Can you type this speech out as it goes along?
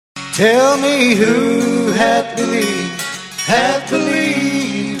Tell me who hath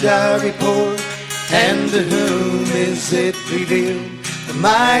believed our report, and to whom is it revealed, the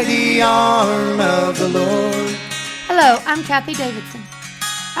mighty arm of the Lord. Hello, I'm Kathie Davidson.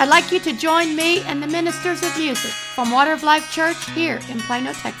 I'd like you to join me and the ministers of music from Water of Life Church here in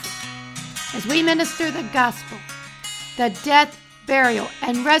Plano, Texas, as we minister the gospel, the death, burial,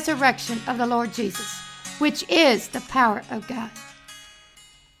 and resurrection of the Lord Jesus, which is the power of God.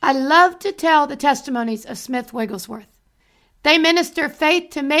 I love to tell the testimonies of Smith Wigglesworth. They minister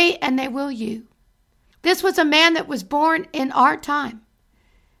faith to me, and they will you. This was a man that was born in our time.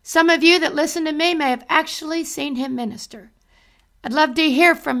 Some of you that listen to me may have actually seen him minister. I'd love to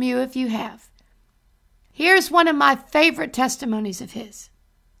hear from you if you have. Here's one of my favorite testimonies of his.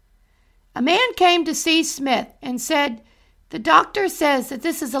 A man came to see Smith and said, "The doctor says that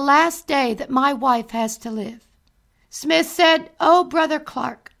this is the last day that my wife has to live." Smith said, "Oh, Brother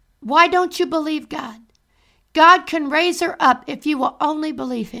Clark, why don't you believe God? God can raise her up if you will only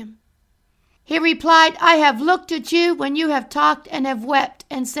believe him." He replied, "I have looked at you when you have talked and have wept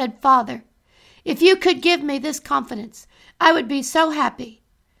and said, 'Father, if you could give me this confidence, I would be so happy.'"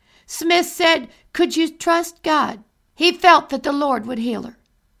 Smith said, "Could you trust God?" He felt that the Lord would heal her.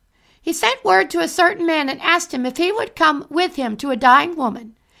 He sent word to a certain man and asked him if he would come with him to a dying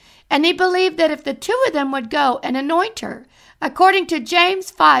woman. And he believed that if the two of them would go and anoint her, according to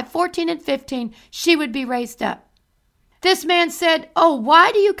James 5:14 and 15, she would be raised up. This man said, "Oh,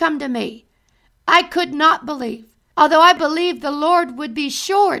 why do you come to me? I could not believe, although I believed the Lord would be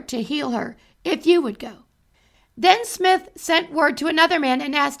sure to heal her if you would go." Then Smith sent word to another man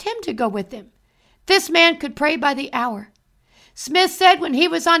and asked him to go with him. This man could pray by the hour. Smith said when he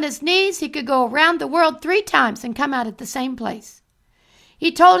was on his knees, he could go around the world 3 times and come out at the same place.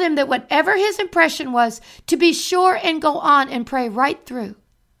 He told him that whatever his impression was, to be sure and go on and pray right through.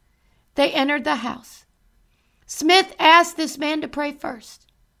 They entered the house. Smith asked this man to pray first.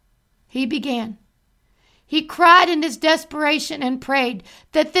 He began. He cried in his desperation and prayed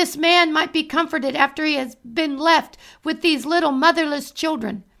that this man might be comforted after he has been left with these little motherless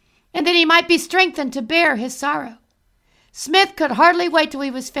children, and that he might be strengthened to bear his sorrow. Smith could hardly wait till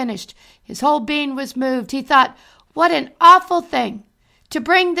he was finished. His whole being was moved. He thought, what an awful thing to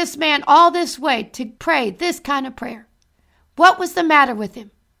bring this man all this way to pray this kind of prayer. What was the matter with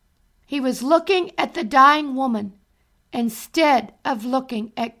him? He was looking at the dying woman instead of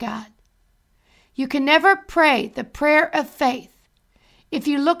looking at God. You can never pray the prayer of faith if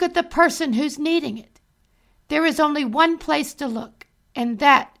you look at the person who's needing it. There is only one place to look, and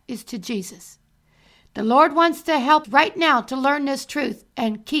that is to Jesus. The Lord wants to help right now to learn this truth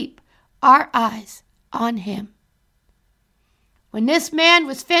and keep our eyes on him. When this man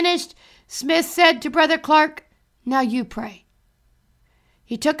was finished, Smith said to Brother Clark, "Now you pray."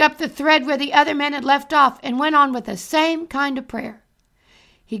 He took up the thread where the other man had left off and went on with the same kind of prayer.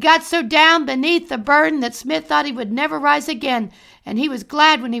 He got so down beneath the burden that Smith thought he would never rise again, and he was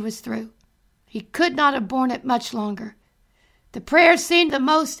glad when he was through. He could not have borne it much longer. The prayer seemed the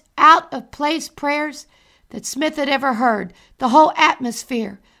most out-of-place prayers that Smith had ever heard. The whole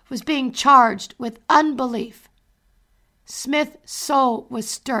atmosphere was being charged with unbelief. Smith's soul was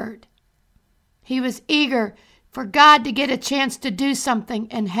stirred. He was eager for God to get a chance to do something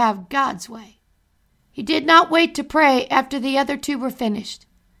and have God's way. He did not wait to pray after the other 2 were finished,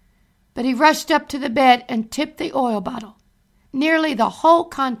 but he rushed up to the bed and tipped the oil bottle, nearly the whole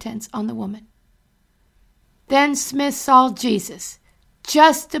contents, on the woman. Then Smith saw Jesus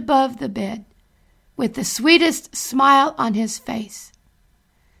just above the bed with the sweetest smile on his face.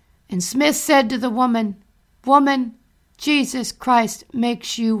 And Smith said to the woman, "Woman, Jesus Christ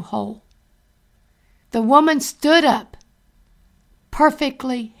makes you whole." The woman stood up,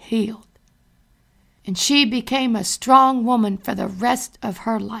 perfectly healed, and she became a strong woman for the rest of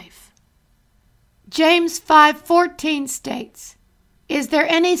her life. James 5:14 states, "Is there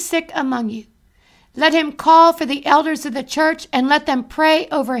any sick among you? Let him call for the elders of the church and let them pray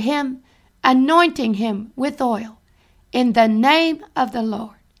over him, anointing him with oil in the name of the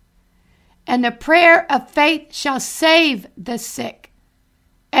Lord. And the prayer of faith shall save the sick,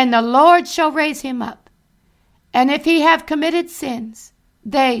 and the Lord shall raise him up. And if he have committed sins,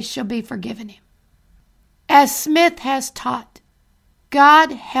 they shall be forgiven him." As Smith has taught,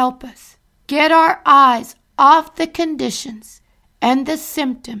 God help us get our eyes off the conditions and the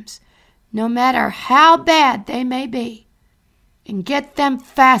symptoms, no matter how bad they may be, and get them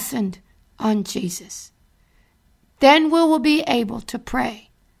fastened on Jesus. Then we will be able to pray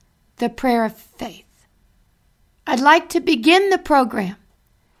the prayer of faith. I'd like to begin the program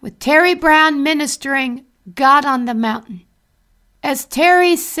with Terry Brown ministering God on the Mountain. As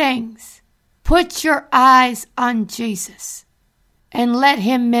Terry sings, put your eyes on Jesus and let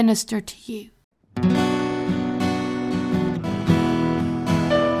him minister to you.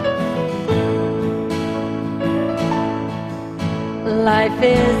 Life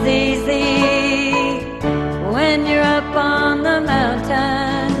is easy when you're up on the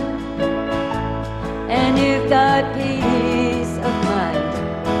mountain and you've got peace of mind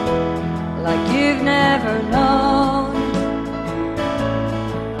like you've never known.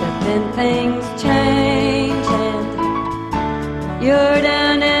 But then things change and you're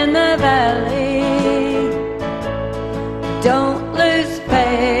down in the valley. Don't lose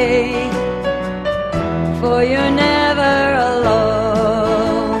faith, for you're never alone.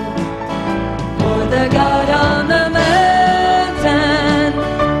 The God on the mountain,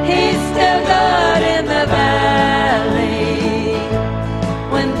 he's still God in the valley.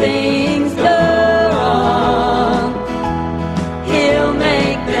 When things go wrong, he'll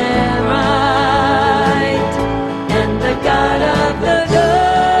make them right. And the God of the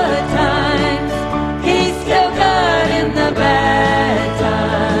good times, he's still God in the bad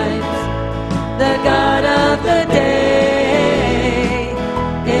times. The God of the day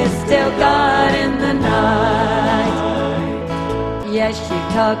is still God in the night. Yes, you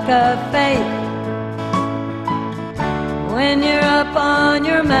talk of faith when you're up on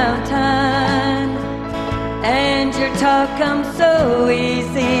your mountain and your talk comes so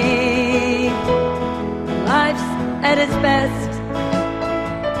easy. Life's at its best,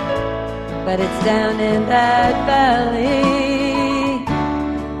 but it's down in that valley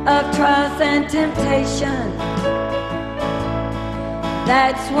of trials and temptation.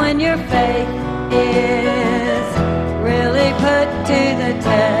 That's when your faith is really put to the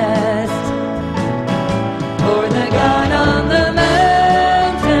test. For the God on the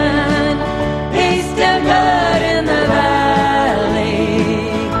mountain, he's still God in the valley.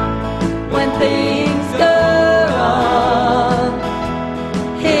 When things go wrong,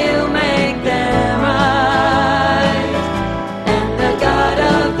 he'll make them right. And the God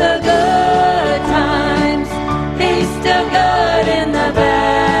of the good times, he's still God in the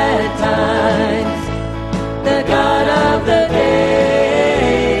bad times. The God of the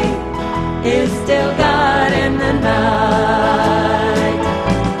day is still God in the night.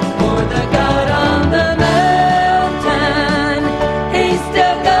 For the God on the mountain, he's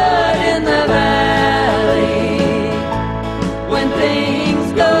still God in the valley. When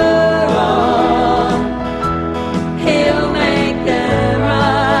things go wrong, he'll make them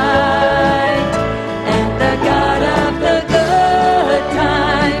right. And the God of the good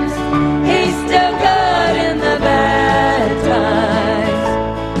times, he's still God in the bad times.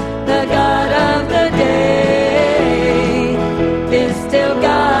 The God of the day is still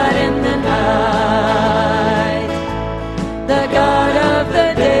God in the night. The God of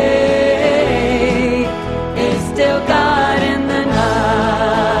the day is still God in the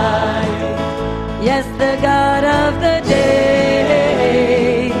night. Yes, the God of the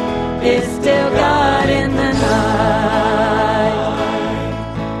day is still God in the night.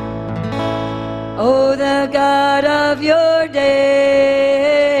 Oh, the God of your day,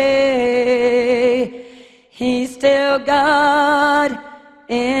 he's still God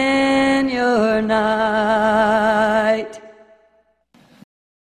in your night.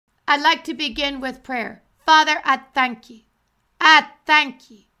 I'd like to begin with prayer. Father, I thank you. I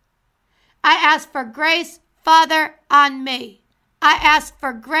thank you. I ask for grace, Father, on me. I ask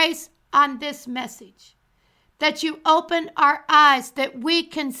for grace on this message, that you open our eyes that we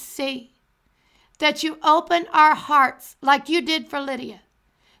can see, that you open our hearts like you did for Lydia,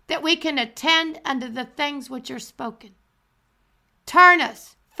 that we can attend unto the things which are spoken. Turn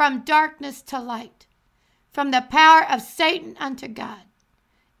us from darkness to light, from the power of Satan unto God.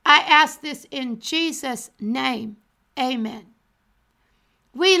 I ask this in Jesus' name. Amen.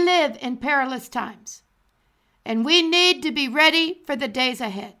 We live in perilous times, and we need to be ready for the days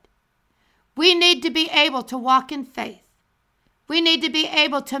ahead. We need to be able to walk in faith. We need to be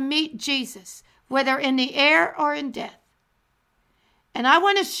able to meet Jesus, whether in the air or in death. And I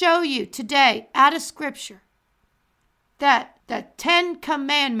want to show you today out of Scripture that the 10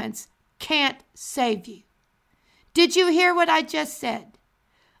 Commandments can't save you. Did you hear what I just said?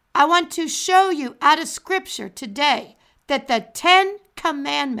 I want to show you out of Scripture today that the 10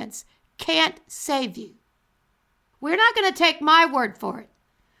 Commandments can't save you. We're not going to take my word for it.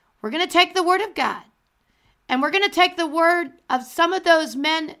 We're going to take the Word of God. And we're going to take the word of some of those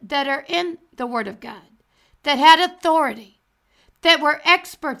men that are in the Word of God, that had authority, that were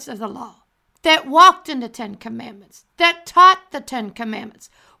experts of the law, that walked in the 10 Commandments, that taught the 10 Commandments.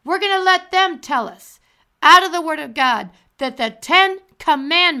 We're going to let them tell us out of the Word of God that the 10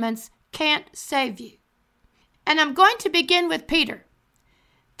 Commandments can't save you. And I'm going to begin with Peter.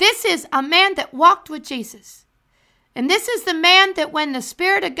 This is a man that walked with Jesus. And this is the man that when the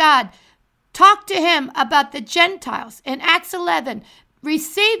Spirit of God talked to him about the Gentiles in Acts 11,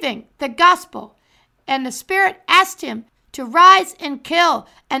 receiving the gospel, and the Spirit asked him to rise and kill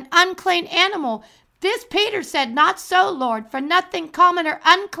an unclean animal, this Peter said, "Not so, Lord, for nothing common or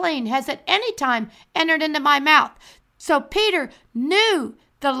unclean has at any time entered into my mouth." So Peter knew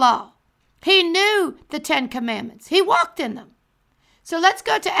the law. He knew the 10 Commandments. He walked in them. So let's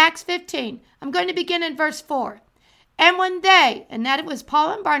go to Acts 15. I'm going to begin in verse 4. And when they, and that it was Paul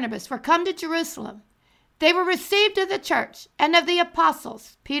and Barnabas, were come to Jerusalem, they were received of the church and of the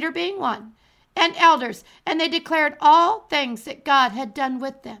apostles, Peter being one, and elders, and they declared all things that God had done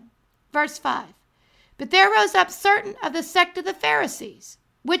with them. Verse 5. But there rose up certain of the sect of the Pharisees,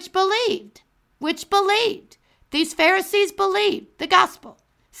 which believed. These Pharisees believed the gospel,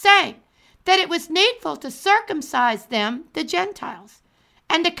 saying that it was needful to circumcise them, the Gentiles,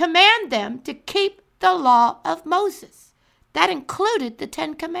 and to command them to keep the law of Moses. That included the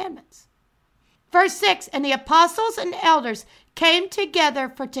 10 Commandments. Verse 6, and the apostles and elders came together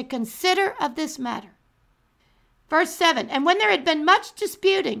for to consider of this matter. Verse 7, and when there had been much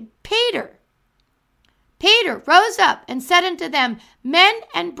disputing, Peter rose up and said unto them, Men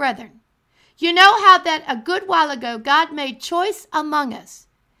and brethren, you know how that a good while ago God made choice among us,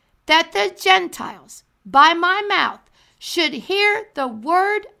 that the Gentiles by my mouth should hear the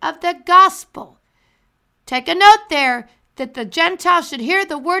word of the gospel. Take a note there that the Gentiles should hear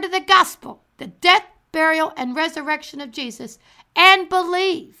the word of the gospel, the death, burial, and resurrection of Jesus, and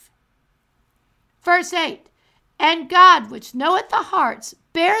believe. Verse 8, and God, which knoweth the hearts,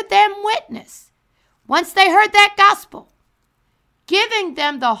 bare them witness, once they heard that gospel, giving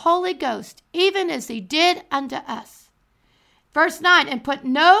them the Holy Ghost, even as he did unto us. Verse 9, and put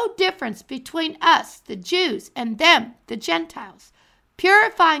no difference between us, the Jews, and them, the Gentiles,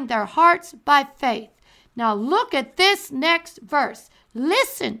 purifying their hearts by faith. Now look at this next verse.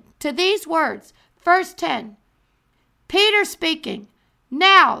 Listen to these words. Verse 10, Peter speaking,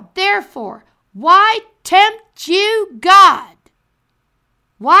 now, therefore, why tempt you God?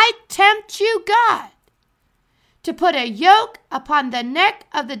 Why tempt you God? To put a yoke upon the neck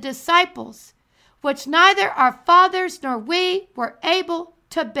of the disciples, which neither our fathers nor we were able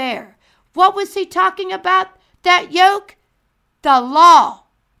to bear. What was he talking about? That yoke? The law,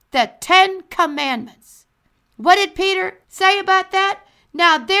 the 10 Commandments. What did Peter say about that?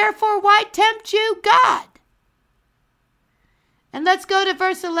 Now, therefore, why tempt you God? And let's go to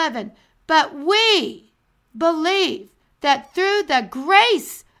verse 11. But we believe that through the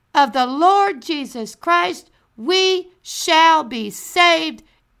grace of the Lord Jesus Christ, we shall be saved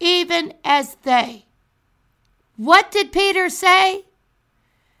even as they. What did Peter say?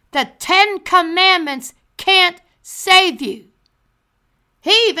 The 10 Commandments can't save you.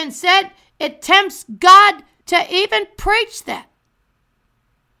 He even said it tempts God to even preach that.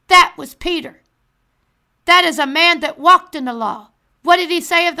 That was Peter. That is a man that walked in the law. What did he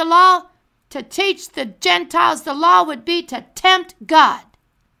say of the law? To teach the Gentiles the law would be to tempt God.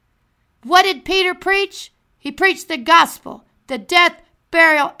 What did Peter preach? He preached the gospel, the death,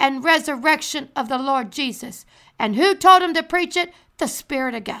 burial, and resurrection of the Lord Jesus. And who told him to preach it? The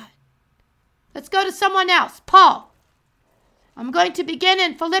Spirit of God. Let's go to someone else. Paul. I'm going to begin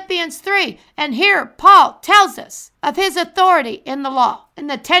in Philippians 3. And here Paul tells us of his authority in the law, in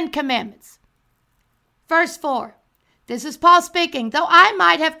the 10 Commandments. Verse 4. This is Paul speaking. Though I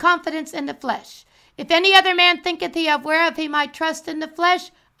might have confidence in the flesh, if any other man thinketh he of whereof he might trust in the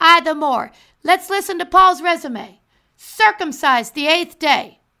flesh, I the more. Let's listen to Paul's resume. Circumcised the 8th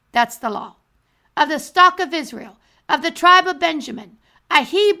day, that's the law, of the stock of Israel, of the tribe of Benjamin, a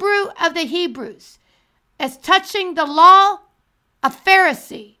Hebrew of the Hebrews, as touching the law, a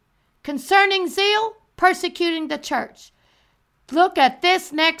Pharisee, concerning zeal, persecuting the church. Look at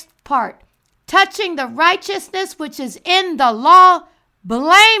this next part. Touching the righteousness which is in the law,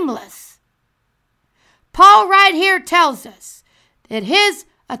 blameless. Paul right here tells us that his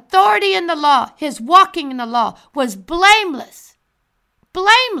authority in the law, his walking in the law, was blameless.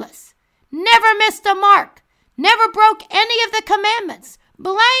 Blameless. Never missed a mark. Never broke any of the commandments.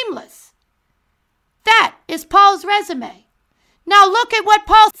 Blameless. That is Paul's resume. Now look at what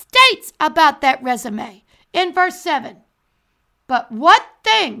Paul states about that resume in verse 7. But what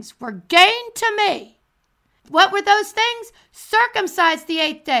things were gained to me? What were those things? Circumcised the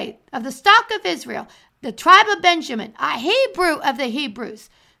 8th day, of the stock of Israel, the tribe of Benjamin, a Hebrew of the Hebrews,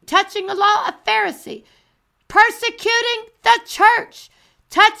 touching the law, a Pharisee, persecuting the church.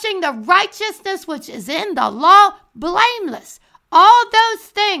 touching the righteousness which is in the law, blameless. All those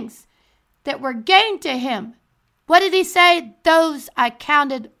things that were gained to him, what did he say? Those I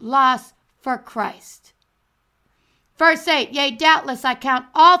counted loss for Christ. Verse 8, yea, doubtless I count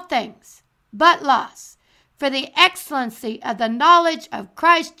all things but loss for the excellency of the knowledge of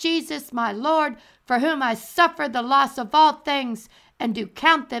Christ Jesus my Lord, for whom I suffer the loss of all things, and do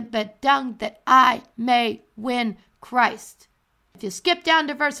count them but dung, that I may win Christ. If you skip down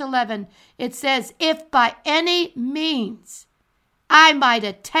to verse 11, it says, if by any means I might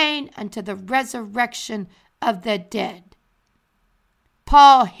attain unto the resurrection of the dead.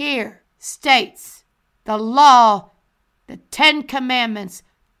 Paul here states the law, the 10 Commandments,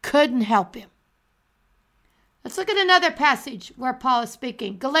 couldn't help him. Let's look at another passage where Paul is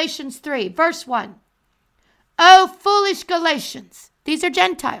speaking. Galatians 3, verse 1. O foolish Galatians, these are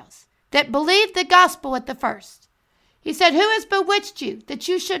Gentiles that believed the gospel at the first. He said, who has bewitched you that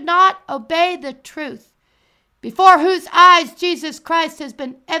you should not obey the truth, before whose eyes Jesus Christ has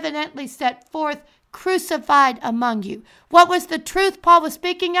been evidently set forth, crucified among you? What was the truth Paul was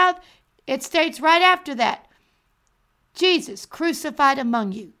speaking of? It states right after that, Jesus crucified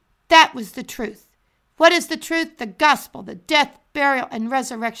among you. That was the truth. What is the truth? The gospel, the death, burial, and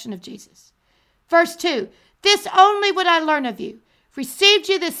resurrection of Jesus. Verse 2, this only would I learn of you. Received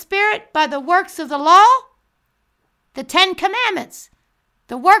you the Spirit by the works of the law? The 10 Commandments,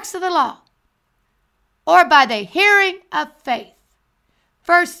 the works of the law, or by the hearing of faith?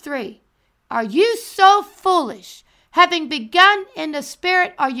 Verse 3, are you so foolish? Having begun in the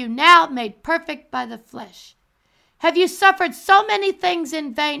Spirit, are you now made perfect by the flesh? Have you suffered so many things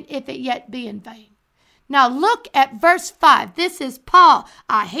in vain, if it yet be in vain? Now look at verse 5. This is Paul,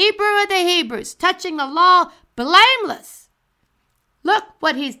 a Hebrew of the Hebrews, touching the law, blameless. Look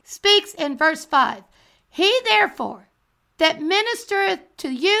what he speaks in verse 5. He therefore that ministereth to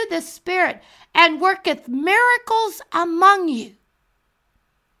you the Spirit, and worketh miracles among you.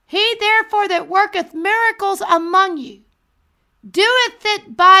 He therefore that worketh miracles among you, doeth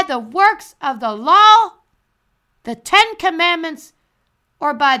it by the works of the law, the 10 Commandments,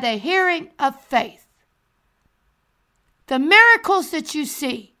 or by the hearing of faith. The miracles that you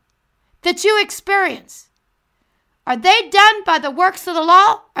see, that you experience, are they done by the works of the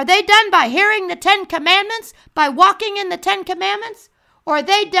law? Are they done by hearing the 10 Commandments, by walking in the 10 Commandments? Or are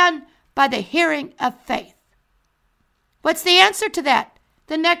they done by the hearing of faith? What's the answer to that?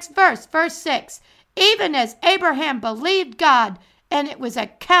 The next verse, verse 6. Even as Abraham believed God, and it was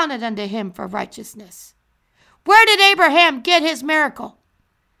accounted unto him for righteousness. Where did Abraham get his miracle?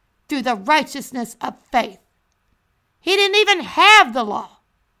 Through the righteousness of faith. He didn't even have the law.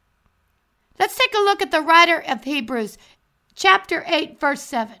 Let's take a look at the writer of Hebrews, chapter 8, verse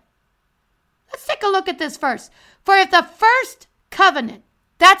 7. Let's take a look at this verse. For if the first covenant,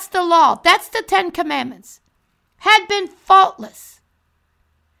 that's the law, that's the 10 Commandments, had been faultless,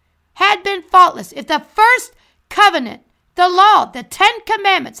 if the first covenant, the law, the 10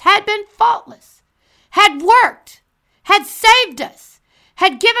 Commandments had been faultless, had worked, had saved us,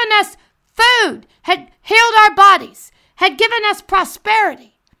 had given us food, had healed our bodies, had given us prosperity,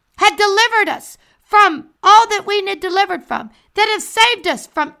 had delivered us from all that we need delivered from, that have saved us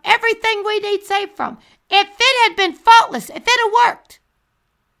from everything we need saved from. If it had been faultless, if it had worked,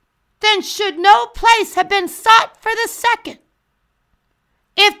 then should no place have been sought for the second.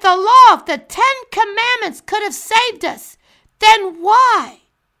 If the law of the 10 Commandments could have saved us, then why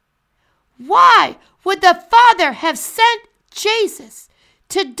would the Father have sent Jesus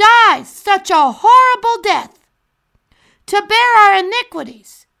to die such a horrible death, to bear our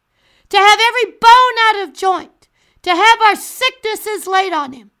iniquities, to have every bone out of joint, to have our sicknesses laid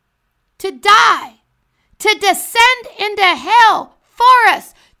on him, to die, to descend into hell for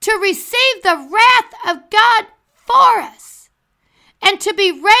us, to receive the wrath of God for us, and to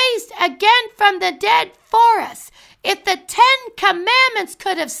be raised again from the dead for us? If the 10 Commandments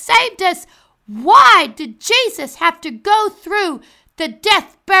could have saved us, why did Jesus have to go through the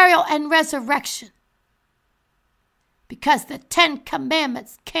death, burial, and resurrection? Because the 10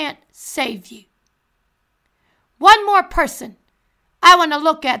 Commandments can't save you. One more person I want to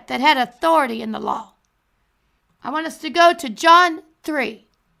look at that had authority in the law. I want us to go to John 3,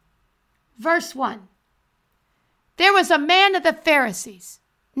 verse 1. There was a man of the Pharisees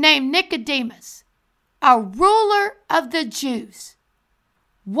named Nicodemus, a ruler of the Jews,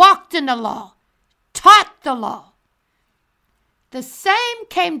 walked in the law, taught the law. The same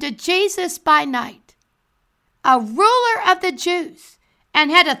came to Jesus by night, a ruler of the Jews, and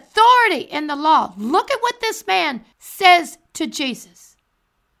had authority in the law. Look at what this man says to Jesus.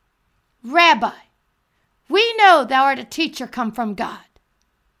 Rabbi, we know thou art a teacher come from God.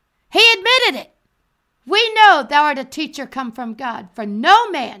 He admitted it. We know thou art a teacher come from God, for no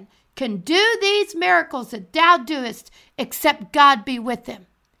man can do these miracles that thou doest except God be with him.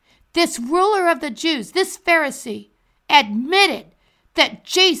 This ruler of the Jews, this Pharisee, admitted that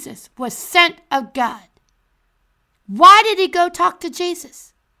Jesus was sent of God. Why did he go talk to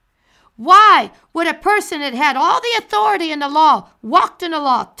Jesus? Why would a person that had all the authority in the law, walked in the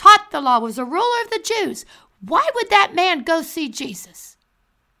law, taught the law, was a ruler of the Jews, why would that man go see Jesus?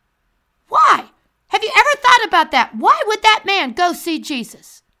 Why? Have you ever thought about that? Why would that man go see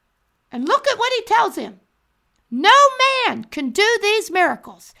Jesus? And look at what he tells him. No man can do these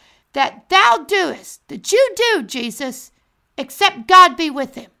miracles that thou doest, that you do, Jesus, except God be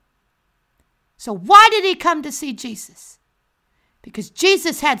with him. So why did he come to see Jesus? Because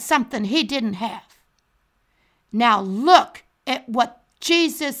Jesus had something he didn't have. Now look at what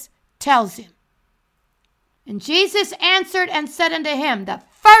Jesus tells him. And Jesus answered and said unto him, the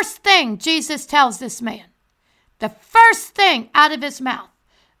first thing Jesus tells this man, the first thing out of his mouth,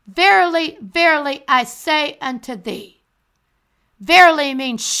 verily, verily, I say unto thee. Verily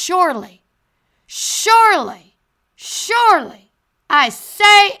means surely, surely, surely, I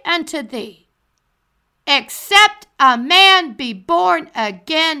say unto thee, except a man be born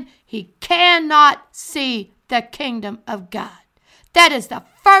again, he cannot see the kingdom of God. That is the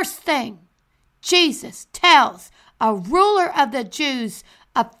first thing Jesus tells a ruler of the Jews,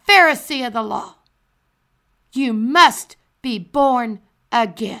 a Pharisee of the law. You must be born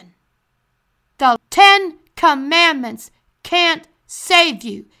again. The 10 commandments can't save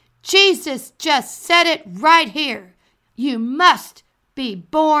you. Jesus just said it right here. You must be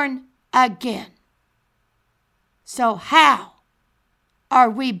born again. So how are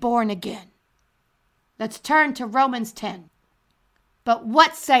we born again? Let's turn to Romans 10. But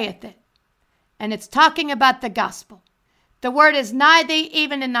what saith it? And it's talking about the gospel. The word is nigh thee,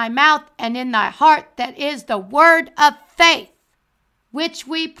 even in thy mouth and in thy heart. That is the word of faith, which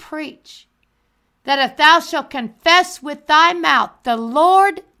we preach. That if thou shalt confess with thy mouth the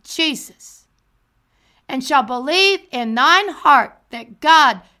Lord Jesus, and shalt believe in thine heart that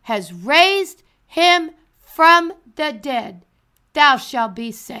God has raised him from the dead, thou shalt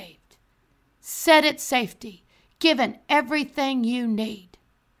be saved. Set at safety, given everything you need.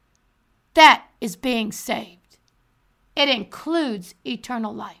 That is being saved. It includes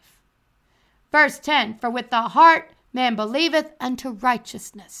eternal life. Verse 10, for with the heart man believeth unto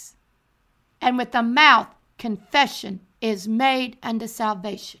righteousness, and with the mouth confession is made unto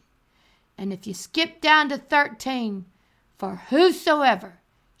salvation. And if you skip down to 13, for whosoever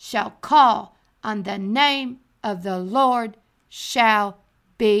shall call on the name of the Lord shall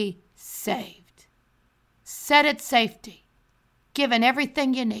be saved. Set at safety, given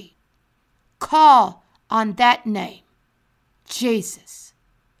everything you need. Call on that name, Jesus.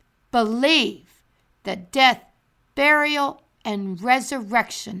 Believe the death, burial, and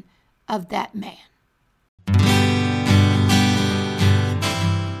resurrection of that man.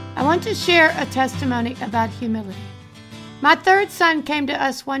 I want to share a testimony about humility. My third son came to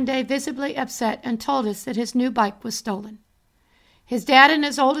us one day visibly upset and told us that his new bike was stolen. His dad and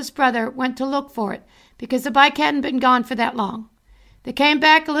his oldest brother went to look for it because the bike hadn't been gone for that long. They came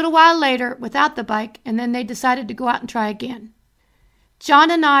back a little while later without the bike, and then they decided to go out and try again.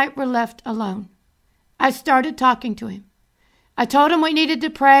 John and I were left alone. I started talking to him. I told him we needed to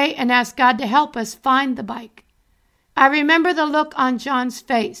pray and ask God to help us find the bike. I remember the look on John's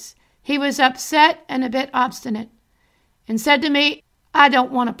face. He was upset and a bit obstinate and said to me, I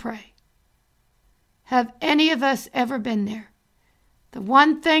don't want to pray. Have any of us ever been there? The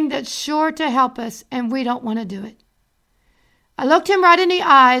one thing that's sure to help us, and we don't want to do it. I looked him right in the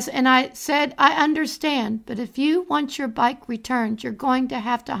eyes and I said, I understand, but if you want your bike returned, you're going to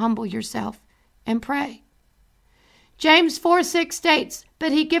have to humble yourself and pray. James 4:6 states,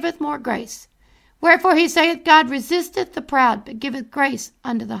 but he giveth more grace. Wherefore he saith, God resisteth the proud, but giveth grace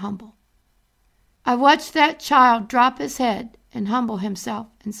unto the humble. I watched that child drop his head and humble himself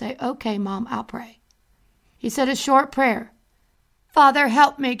and say, okay, Mom, I'll pray. He said a short prayer. Father,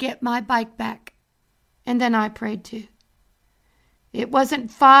 help me get my bike back. And then I prayed too. It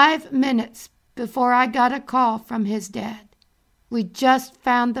wasn't 5 minutes before I got a call from his dad. We just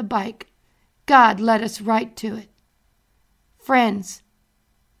found the bike. God led us right to it. Friends,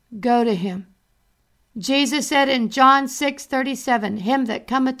 go to him. Jesus said in John 6:37, him that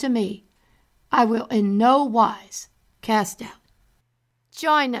cometh to me, I will in no wise cast out.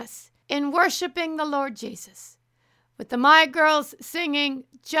 Join us in worshiping the Lord Jesus with the My Girls singing,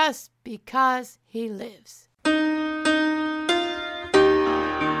 Just Because He Lives.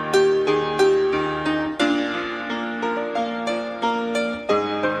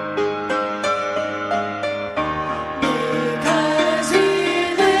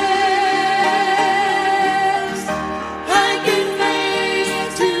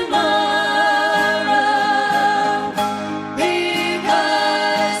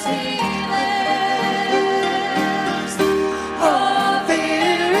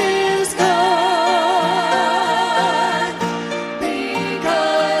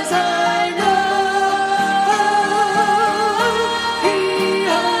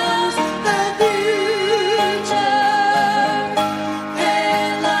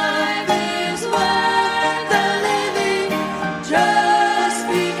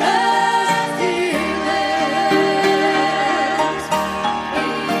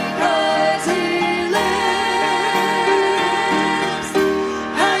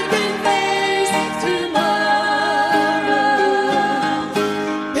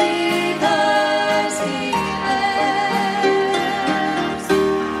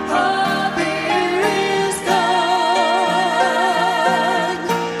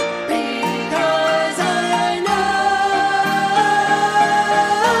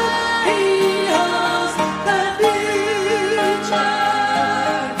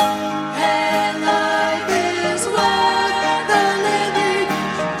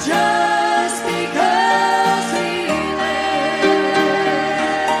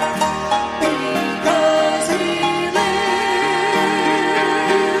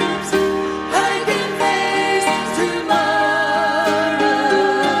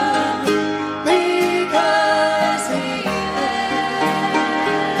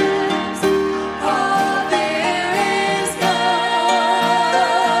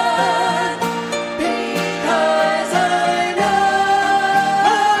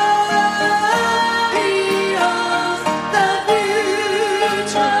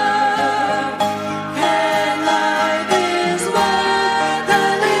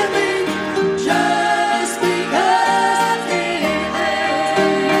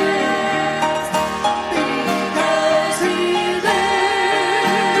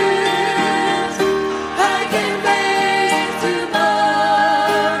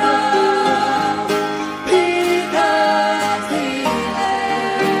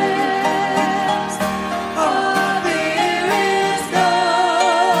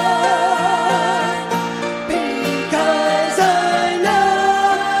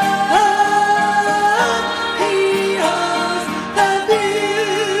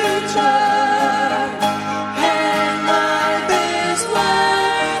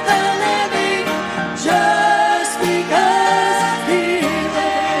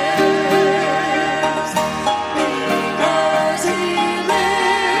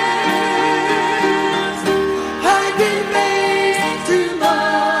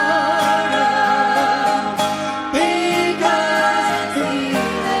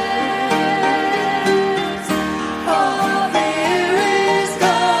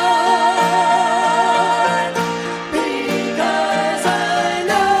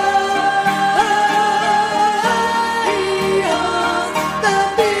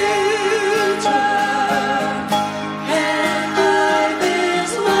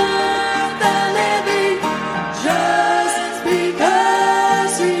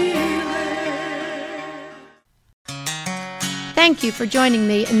 thank you for joining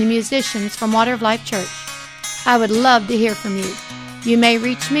me and the musicians from Water of Life Church. I would love to hear from you. You may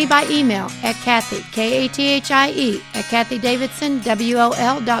reach me by email at Kathie, Kathie, at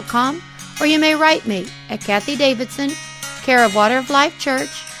KathieDavidsonWOL.com, or you may write me at Kathie Davidson, care of Water of Life Church,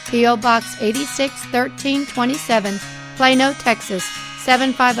 P.O. Box 86, 1327, Plano, Texas,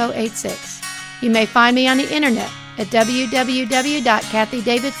 75086. You may find me on the internet at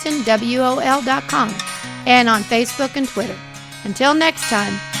www.KathieDavidsonWOL.com and on Facebook and Twitter. Until next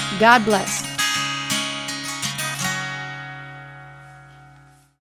time, God bless.